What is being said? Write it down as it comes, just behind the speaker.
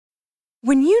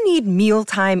When you need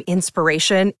mealtime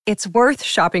inspiration, it's worth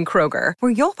shopping Kroger,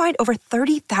 where you'll find over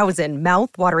 30,000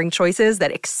 mouth-watering choices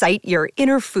that excite your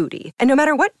inner foodie. And no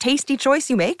matter what tasty choice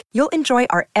you make, you'll enjoy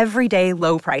our everyday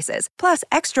low prices, plus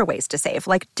extra ways to save,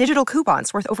 like digital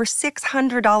coupons worth over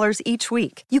 $600 each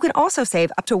week. You can also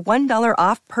save up to $1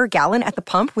 off per gallon at the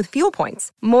pump with fuel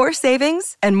points. More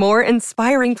savings and more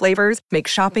inspiring flavors make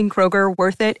shopping Kroger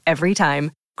worth it every time.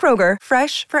 Kroger,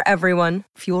 fresh for everyone.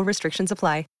 Fuel restrictions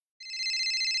apply.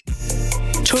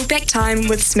 Talkback Time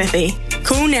with Smithy.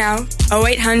 Call now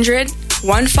 0800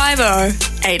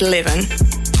 150 811.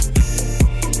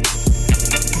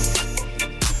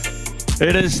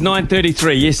 It is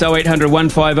 9:33. Yes, 0800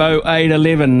 150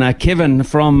 811. Kevin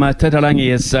from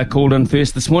Titarangi has called in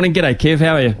first this morning. G'day, Kev.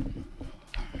 How are you?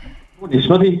 Good,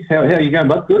 Smithy. How are you going,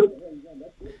 bud? Good?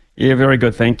 Yeah, very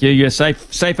good, thank you. You're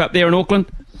safe up there in Auckland?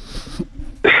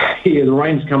 Yeah, the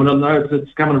rain's coming in, though.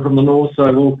 It's coming from the north,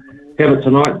 so we'll have it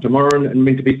tonight, tomorrow, and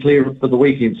meant to be clear for the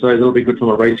weekend, so that'll be good for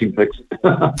my racing picks.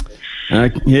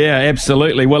 Yeah,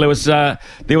 absolutely. Well,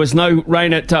 there was no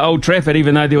rain at Old Trafford,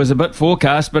 even though there was a bit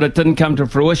forecast, but it didn't come to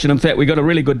fruition. In fact, we got a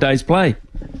really good day's play.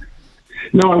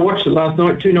 No, I watched it last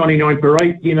night, 299 per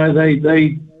 8. You know,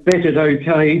 they batted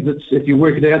okay. That's, if you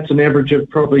work it out, it's an average of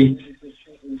probably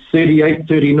 38,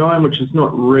 39, which is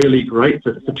not really great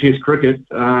for Test cricket.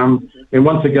 And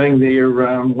once again, they're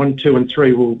 1, 2 and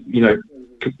 3 will, you know,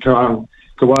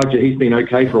 Kawaja, he's been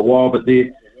okay for a while, but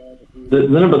the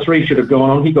number 3 should have gone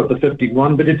on. He got the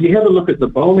 51. But if you have a look at the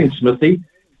bowling, Smithy,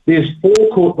 there's 4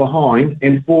 caught behind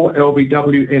and 4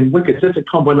 LBW and wickets. That's a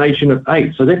combination of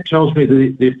 8. So that tells me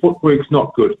that their footwork's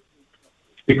not good.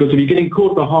 Because if you're getting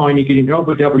caught behind, you're getting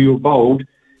LBW or bowled,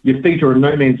 your feet are in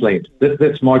no man's land.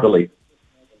 That's my belief.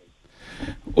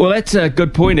 Well, that's a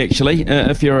good point, actually,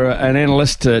 if you're an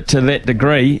analyst to that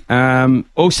degree.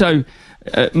 Also,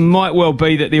 it might well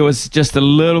be that there was just a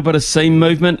little bit of seam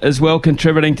movement as well,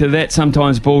 contributing to that.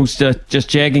 Sometimes balls just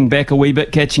jagging back a wee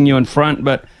bit, catching you in front,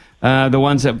 but the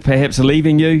ones that perhaps are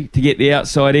leaving you to get the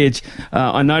outside edge.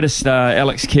 I noticed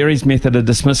Alex Carey's method of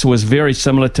dismissal was very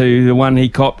similar to the one he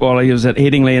copped while he was at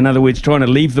Headingley. In other words, trying to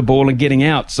leave the ball and getting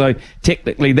out. So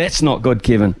technically, that's not good,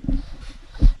 Kevin.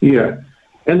 Yeah.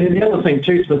 And then the other thing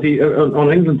too, Smithy,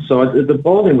 on England's side, the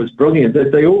bowling was brilliant.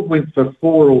 They all went for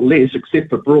 4 or less,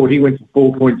 except for Broad. He went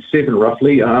for 4.7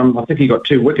 roughly. I think he got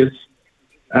 2 wickets.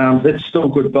 That's still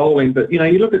good bowling. But, you know,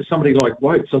 you look at somebody like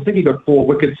Wokes, I think he got 4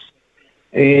 wickets,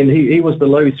 and he was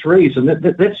below 3s, and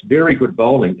that's very good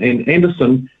bowling. And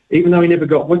Anderson, even though he never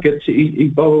got wickets, he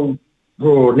bowled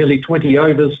for nearly 20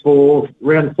 overs for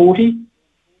round 40.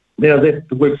 Now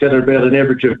that works out at about an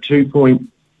average of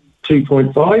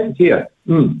 2.5. Yeah.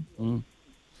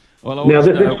 Well, now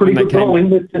that's pretty good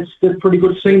bowling. That's pretty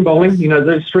good seam bowling. You know,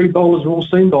 those 3 bowlers are all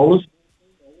seam bowlers.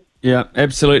 Yeah,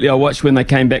 absolutely. I watched when they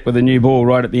came back with a new ball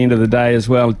right at the end of the day as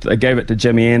well. They gave it to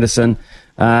Jimmy Anderson,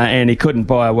 and he couldn't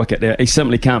buy a wicket there. He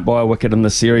simply can't buy a wicket in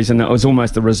this series, and it was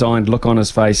almost a resigned look on his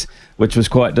face, which was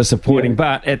quite disappointing. Yeah.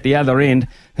 But at the other end,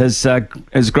 his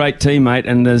great teammate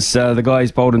and the guy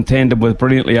he's bowled in tandem with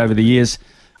brilliantly over the years,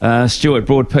 Stuart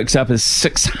Broad, picks up his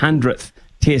 600th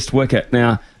Test wicket.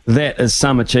 Now, that is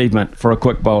some achievement for a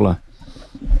quick bowler.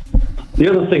 The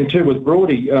other thing too with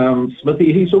Broady,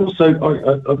 Smithy, he's also,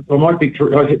 I might be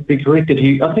corrected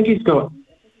here, I think he's got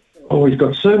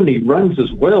so many runs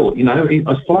as well. You know,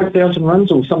 5,000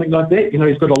 runs or something like that. You know,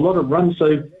 he's got a lot of runs,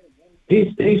 so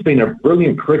he's been a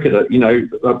brilliant cricketer, you know,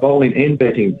 bowling and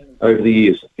batting over the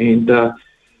years. And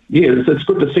yeah, it's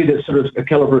good to see that sort of a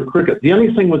calibre of cricket. The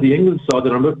only thing with the England side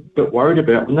that I'm a bit worried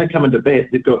about, when they come into bat,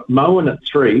 they've got Moen at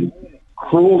 3,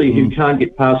 Crawley, who can't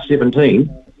get past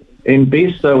 17, and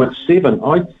Bairstow at 7.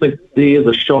 I think they're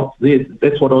the shot.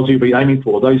 That's what Aussie will be aiming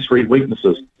for, those 3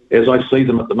 weaknesses, as I see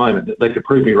them at the moment. They could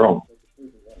prove me wrong.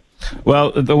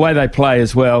 Well, the way they play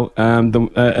as well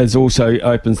is also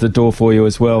opens the door for you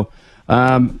as well.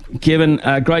 Kevin,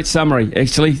 great summary,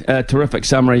 actually, terrific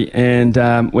summary, and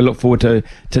we look forward to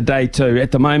day 2.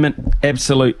 At the moment,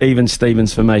 absolute even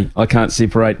Stevens for me. I can't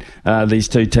separate these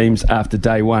 2 teams after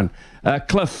day 1.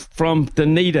 Cliff from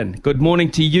Dunedin. Good morning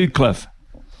to you, Cliff.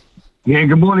 Yeah,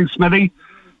 good morning, Smithy.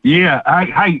 Yeah,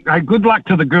 hey, good luck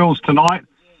to the girls tonight.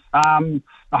 I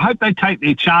hope they take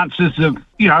their chances of,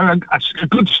 you know, a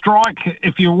good strike.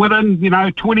 If you're within, you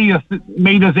know, 20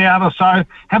 metres out or so,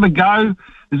 have a go.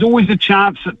 There's always a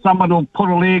chance that someone will put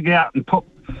a leg out and put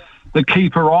the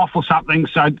keeper off or something.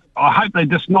 So I hope they're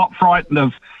just not frightened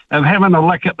of having a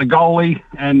lick at the goalie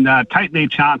and take their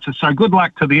chances. So good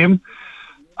luck to them.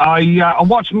 I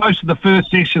watched most of the first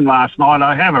session last night.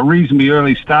 I had a reasonably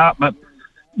early start, but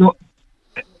look,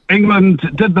 England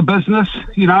did the business.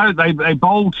 They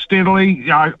bowled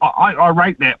steadily. I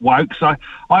rate that bloke. So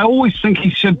I always think he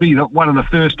should be one of the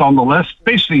first on the list,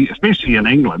 especially in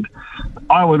England.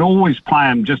 I would always play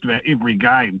him just about every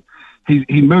game.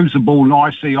 He moves the ball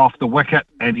nicely off the wicket,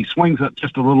 and he swings it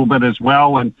just a little bit as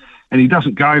well, and he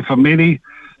doesn't go for many.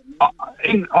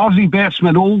 Aussie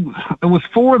batsmen, there was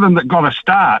 4 of them that got a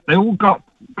start. They all got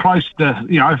close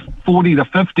to 40 to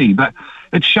 50, but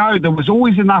it showed there was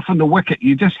always enough in the wicket.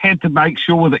 You just had to make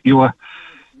sure that you were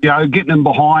getting them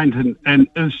behind, and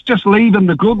it's just leaving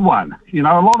the good one. A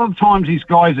lot of the times these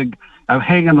guys are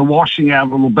hanging the washing out a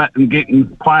little bit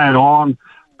and playing on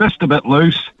just a bit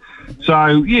loose.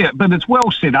 So but it's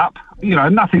well set up.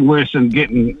 Nothing worse than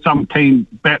getting some team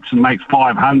bats and makes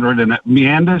 500 and it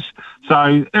meanders.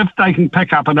 So if they can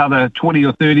pick up another 20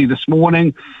 or 30 this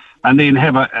morning, and then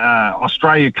have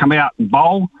Australia come out and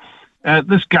bowl,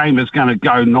 this game is going to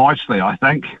go nicely, I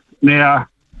think. Now,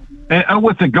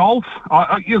 with the golf,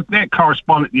 that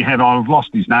correspondent you had on, I've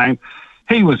lost his name.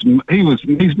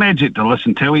 He's magic to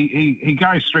listen to. He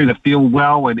goes through the field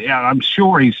well, and I'm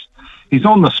sure he's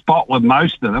on the spot with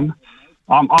most of them.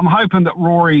 I'm hoping that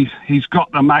Rory, he's got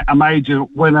a major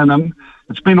win in him.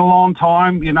 It's been a long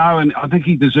time, and I think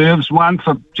he deserves one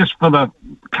for the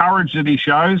courage that he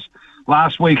shows.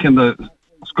 Last week in the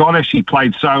Scottish, he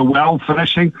played so well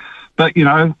finishing. But,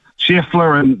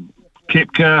 Scheffler and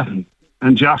Koepka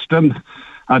and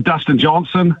Dustin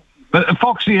Johnson. But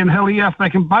Foxy and Hillier, if they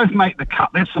can both make the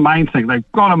cut, that's the main thing.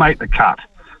 They've got to make the cut.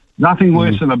 Nothing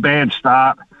worse than a bad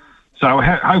start. So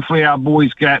hopefully our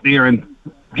boys go out there and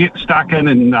get stuck in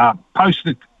and post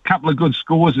a couple of good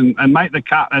scores and make the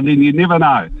cut, and then you never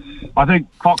know. I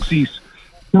think Foxy's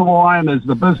still iron is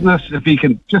the business. If he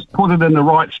can just put it in the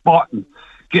right spot and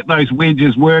get those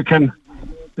wedges working,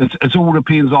 it all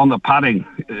depends on the putting,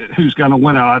 who's going to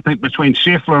win it. I think between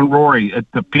Scheffler and Rory, it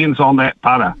depends on that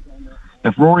putter.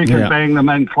 If Rory can bang them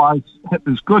in close, hit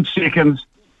his good seconds,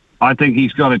 I think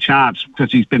he's got a chance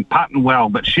because he's been putting well.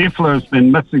 But Scheffler has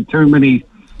been missing too many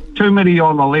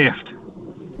on the left.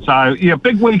 So,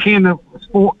 big weekend of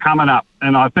sport coming up,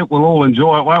 and I think we'll all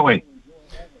enjoy it, won't we?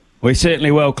 We certainly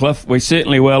will, Cliff. We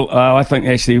certainly will. I think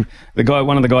actually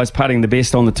one of the guys putting the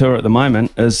best on the tour at the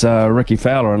moment is Ricky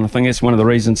Fowler, and I think that's one of the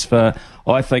reasons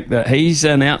I think that he's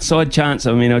an outside chance.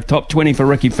 I mean, a top 20 for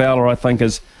Ricky Fowler, I think,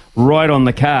 is right on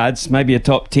the cards, maybe a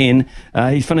top 10.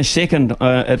 He finished second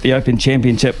at the Open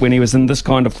Championship when he was in this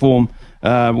kind of form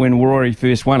when Rory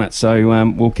first won it.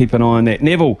 So we'll keep an eye on that.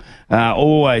 Neville,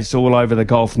 always all over the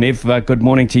golf. Nev, good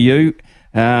morning to you.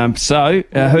 So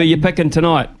who are you picking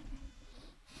tonight?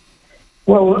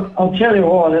 Well, I'll tell you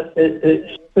what,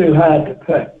 it's too hard to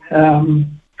pick. The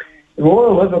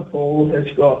Royal Liverpool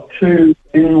has got 2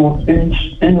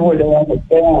 inward out of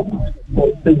bounds,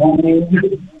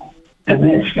 and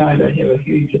that's going to have a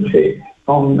huge effect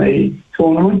on the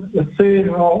tournament. The 3rd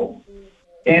hole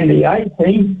and the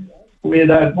 18th, where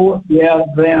they brought the out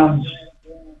of bounds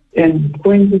in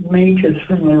 20 metres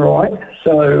from the right,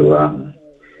 so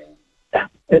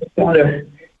it's going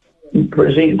to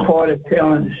present quite a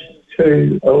challenge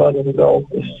to a lot of the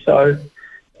golfers. So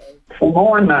for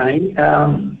my money,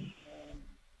 I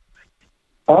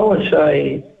would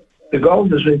say the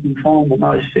golfers who can find the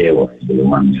most fairways are the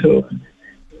ones who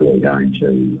are going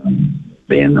to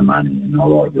be in the money. And I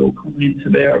like your comments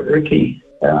about Ricky.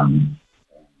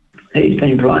 He's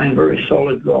been playing very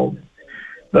solid golf.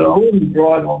 But I wouldn't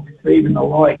write off even the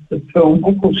likes of Phil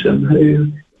Mickelson,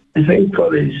 who, if he's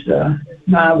got his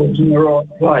marbles in the right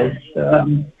place,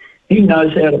 he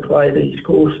knows how to play these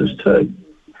courses too.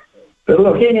 But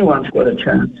look, anyone's got a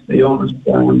chance, to be honest.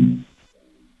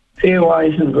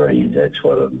 Fairways and greens, that's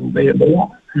what it will be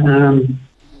about.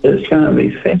 It's going to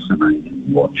be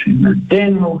fascinating watching that.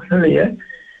 Daniel Hillier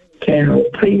can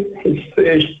repeat his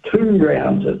first 2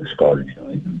 rounds at the Scottish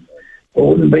Open. I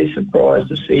wouldn't be surprised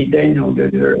to see Daniel do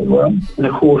very well. And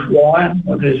of course, Ryan,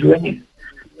 with his ring,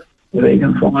 if he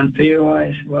can find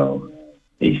fairways, well,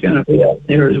 he's going to be up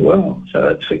there as well. So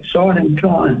it's exciting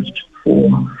times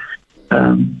for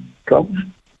golf.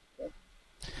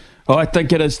 I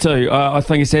think it is too. I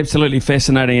think it's absolutely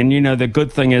fascinating. And, the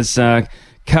good thing is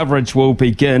coverage will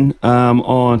begin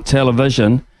on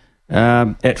television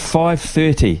at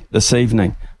 5:30 this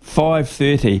evening.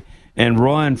 5:30. And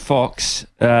Ryan Fox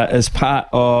is part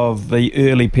of the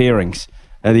early pairings.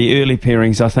 I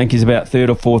think he's about 3rd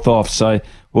or 4th off. So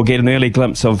we'll get an early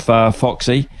glimpse of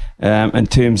Foxy in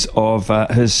terms of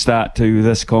his start to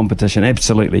this competition.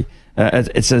 Absolutely.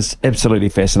 It's absolutely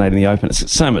fascinating, the Open.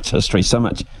 It's so much history, so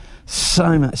much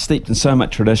steeped in so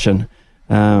much tradition.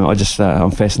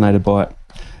 I'm fascinated by it.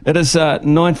 It is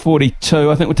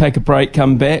 9:42. I think we'll take a break,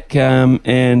 come back,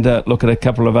 and look at a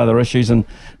couple of other issues. And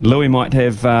Louis might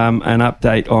have an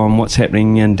update on what's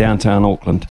happening in downtown Auckland.